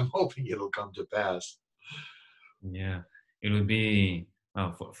it'll come to pass. Yeah, it would be,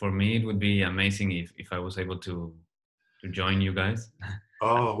 well, for me it would be amazing if I was able to join you guys.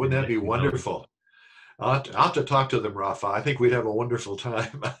 Oh, wouldn't And that let be you know. wonderful? I'll have to talk to them, Rafa. I think we'd have a wonderful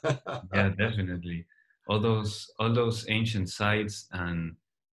time. Yeah, definitely. All those ancient sites and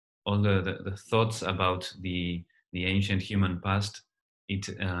all the thoughts about the ancient human past. It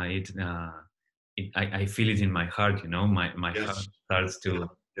I feel it in my heart. My heart Yes. starts Yeah. to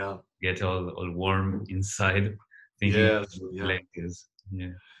Yeah. get all warm inside, thinking of Yes. those Yeah. places.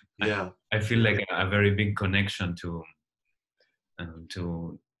 Yeah, I Yeah. I feel Yeah. like a very big connection um,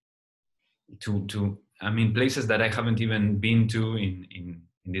 to to I mean places that I haven't even been to in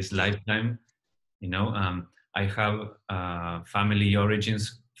this Yeah. lifetime. I have family origins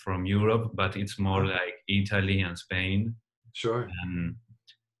from Europe, but it's more Oh, like Italy and Spain. sure. um,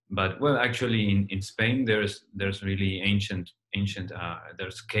 but well, actually in Spain there's really ancient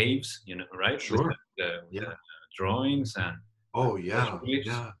there's caves, right, with Sure. the Yeah. drawings and Oh, bas yeah. reliefs,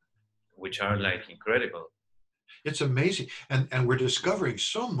 Yeah. which are like incredible. It's amazing. And we're discovering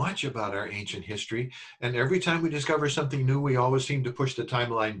so much about our ancient history. And every time we discover something new, we always seem to push the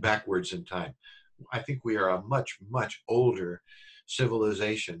timeline backwards in time. I think we are a much, much older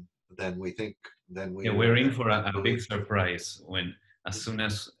civilization than we think, than Yeah, we we're in had for once a big believed. surprise when, as soon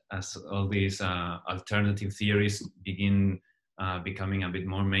as all these alternative theories begin becoming a bit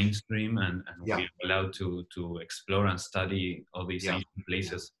more mainstream, and Yeah. we're allowed to explore and study all these Yeah. ancient Yeah.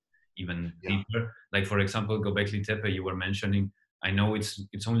 places even Yeah. deeper. Like for example, Göbekli Tepe, you were mentioning. I know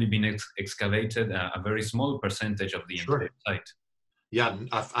it's only been excavated a very small percentage of the entire Sure. site. Yeah.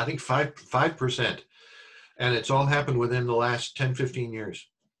 I think 5%. And it's all happened within the last 10, 15 years.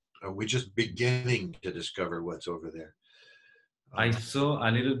 We're just beginning to discover what's over there. I Uh, saw a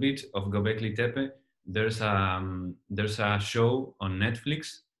little bit of Göbekli Tepe. There's a show on Netflix.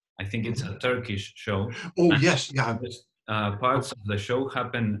 I think it's mhm. a Turkish show, Oh, and yes. Yeah. there's, parts of the show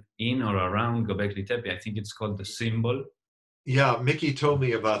happen in or around Göbekli Tepe. I think it's called the Symbol. Yeah, Mickey told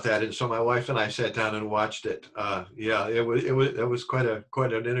me about that, and so my wife and I sat down and watched it. Yeah, it was quite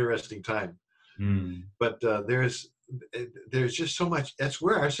an interesting time. Hmm. But there's just so much. That's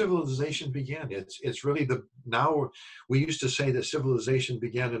where our civilization began. It's really the now we used to say that civilization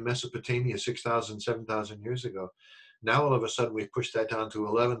began in Mesopotamia 6,000, 7,000 years ago. Now all of a sudden we've pushed that down to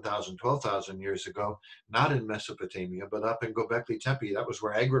 11,000, 12,000 years ago. Not in Mesopotamia, but up in Göbekli Tepe. That was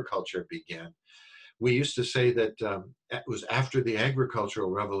where agriculture began. We used to say that it was after the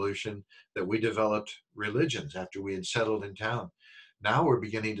agricultural revolution that we developed religions after we had settled in town. Now we're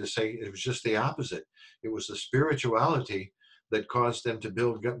beginning to say it was just the opposite. It was the spirituality that caused them to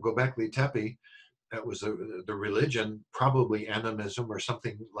build Göbekli Tepe. That was the religion, probably animism or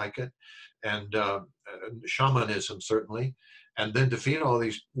something like it, and shamanism certainly. And then to feed all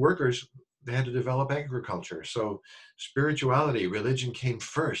these workers, they had to develop agriculture. So spirituality, religion came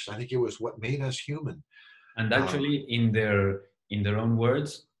first. I think it was what made us human. And Uh, actually, in their own words,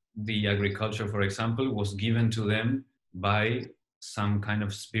 the agriculture, for example, was given to them by some kind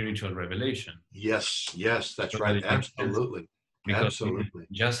of spiritual revelation. yes, yes, that's right. Totally makes sense, Absolutely, because absolutely.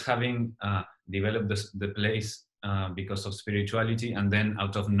 just having developed the place because of spirituality, and then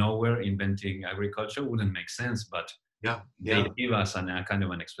out of nowhere inventing agriculture wouldn't make sense, but Yeah, they yeah, give us a kind of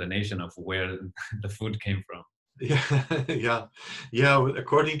an explanation of where the food came from. yeah, yeah, yeah.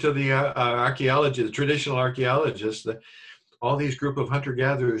 According to the archaeologists, the traditional archaeologists, all these group of hunter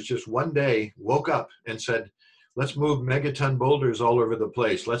gatherers just one day woke up and said, let's move megaton boulders all over the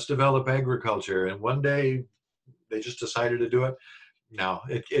place. Let's develop agriculture. And one day they just decided to do it. No,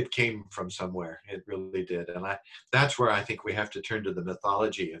 it came from somewhere. It really did. And that's where I think we have to turn to the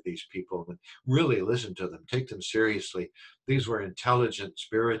mythology of these people and really listen to them, take them seriously. These were intelligent,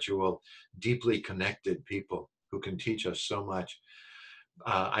 spiritual, deeply connected people who can teach us so much.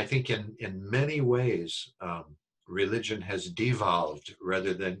 I think in many ways, religion has devolved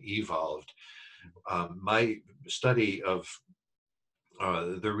rather than evolved. My study of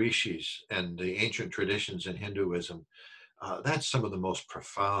the rishis and the ancient traditions in Hinduism, that's some of the most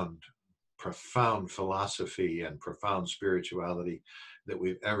profound philosophy and profound spirituality that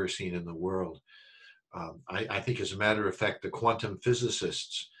we've ever seen in the world. I think, as a matter of fact, the quantum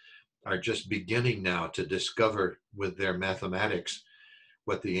physicists are just beginning now to discover with their mathematics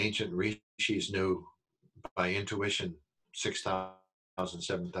what the ancient rishis knew by intuition 6,000,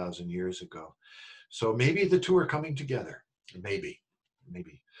 7,000 years ago. So maybe the two are coming together. Maybe,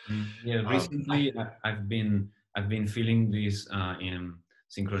 maybe. Yeah, Um, I, recently I've been feeling these in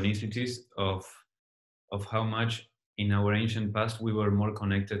synchronicities of how much in our ancient past we were more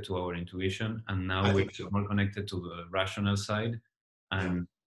connected to our intuition, and now I we're think so. more connected to the rational side, Yeah.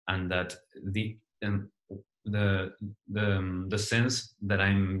 and that the the sense that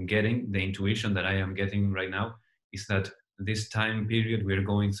I'm getting, the intuition that I am getting right now, is that this time period we're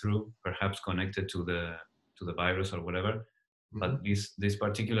going through, perhaps connected to the virus or whatever, but Hmm. this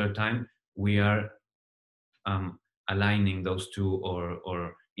particular time we are um, aligning those two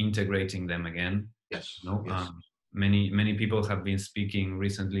or integrating them again. Yes, You know, yes. many people have been speaking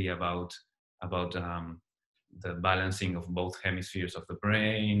recently about the balancing of both hemispheres of the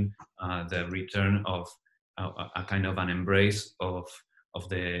brain, the return of a kind of an embrace of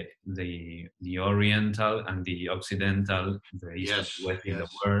the Oriental and the Occidental, the East and the Yes, West in the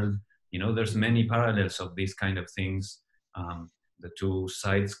yes. world. You know, there's Mhm. many parallels of these kind of things. The two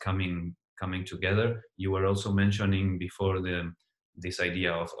sides coming together. You were also mentioning before this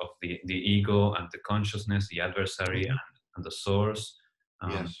idea of the ego and the consciousness, the adversary Mhm. and the source,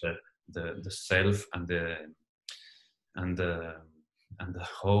 Yes, the self and the and the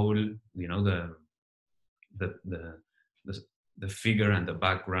whole, you know, the the the, the figure and the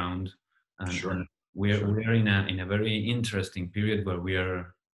background, and sure, sure. we're in a very interesting period where we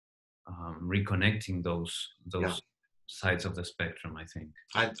are reconnecting Yeah, those sides of the spectrum, I think.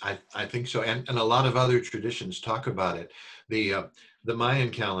 I think so, and a lot of other traditions talk about it. The uh, the Mayan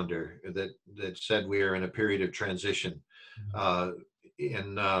calendar that said we are in a period of transition. Uh,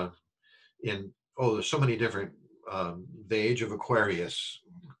 in in oh, there's so many different. The age of Aquarius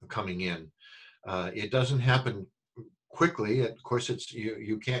coming in. It doesn't happen quickly. Of course, it's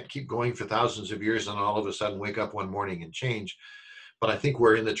you can't keep going for thousands of years and all of a sudden wake up one morning and change. But I think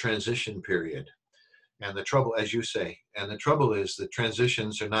we're in the transition period. And the trouble, as you say, and the trouble is that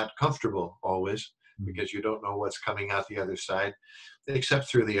transitions are not comfortable always Mm. because you don't know what's coming out the other side, except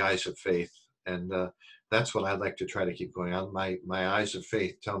through the eyes of faith. And that's what I'd like to try to keep going on. My eyes of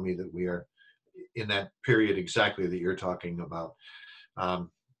faith tell me that we are in that period exactly that you're talking about.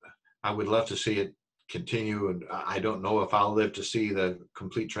 Um, I would love to see it continue, and I don't know if I'll live to see the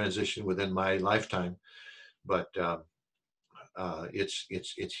complete transition within my lifetime, but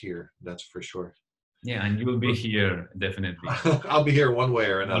it's here. That's for sure. Yeah, and you'll be here definitely, I'll be here one way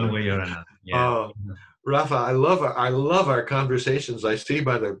or one another. way or another. Yeah. Uh, Rafa, I love our conversations. I see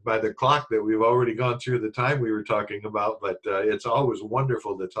by the clock that we've already gone through the time we were talking about, but it's always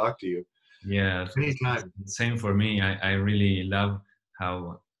wonderful to talk to you. Yeah, Anytime. same for me. I really love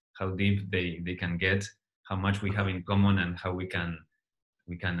how deep they can get, how much we have Uh-huh. in common, and how we can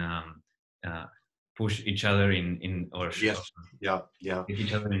uh, push each other in or Yes. Yeah. Yeah. take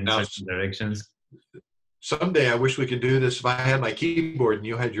each other in Now, certain directions. someday I wish we could do this if I had my keyboard and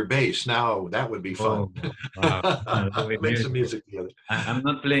you had your bass. Now that would be fun. Oh, wow, that would be Make some beautiful. music together. I'm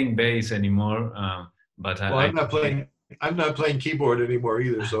not playing bass anymore, but Well, I I'm not playing. I'm not playing keyboard anymore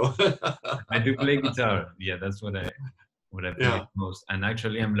either. So, I do play guitar. Yeah, that's what I play yeah. most. And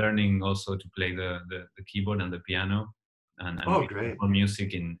actually, I'm learning also to play the keyboard and the piano, and Oh, make great. more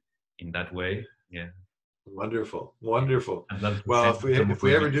music in that way. Yeah, Wonderful, wonderful. I'd love to Well, send if we some of if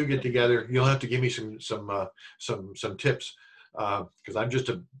we my ever do music. get together, you'll have to give me some tips because I'm just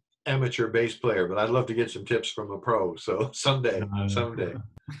a amateur bass player, but I'd love to get some tips from a pro. So someday.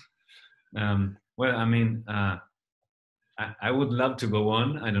 Well, I mean, I would love to go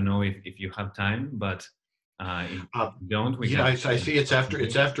on. I don't know if you have time, but if Uh, you don't, we yeah, can I see it's after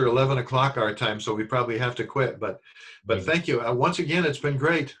continue. 11 o'clock our time, so we probably have to quit. But Yeah, thank you once again. It's been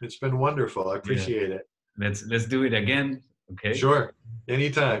great. It's been wonderful. I yeah. appreciate it. Let's do it again. Okay. Sure,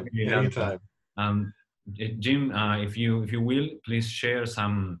 anytime, Okay, Alpha. anytime. Um, Jim, if you will, please share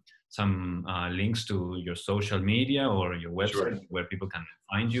some links to your social media or your Sure, website where people can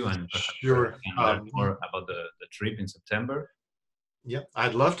find you and perhaps sure. can learn more about the trip in September. Yep,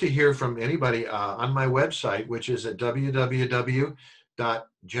 I'd love to hear from anybody on my website, which is at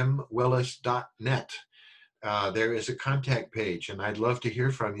www.jimwillis.net. There is a contact page, and I'd love to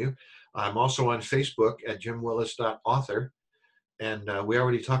hear from you. I'm also on Facebook at jimwillis.author, and we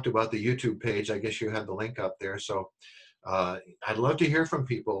already talked about the YouTube page. I guess you had the link up there. So I'd love to hear from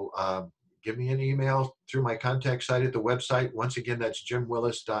people. Give me an email through my contact site at the website. Once again, that's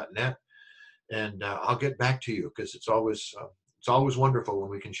jimwillis.net, and I'll get back to you because it's always wonderful when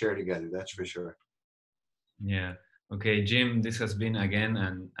we can share together. That's for sure. Yeah. Okay, Jim, this has been again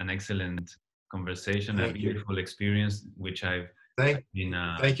an excellent conversation, a Thank you. beautiful experience, which Thank, I've been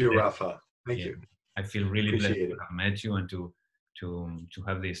thank you, blessed. Rafa. Thank Yeah, you. I feel really blessed Appreciate to it. have met you and to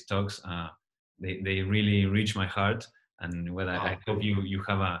have these talks. They really reach my heart, and well, I Oh, hope great. you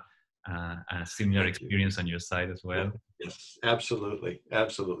have a similar Thank you. experience on your side as Yeah. well. Yes, absolutely.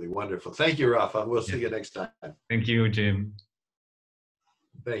 Absolutely. Wonderful. Thank you, Rafa. We'll Yeah. see you next time. Thank you, Jim.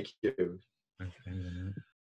 Thank you. Okay.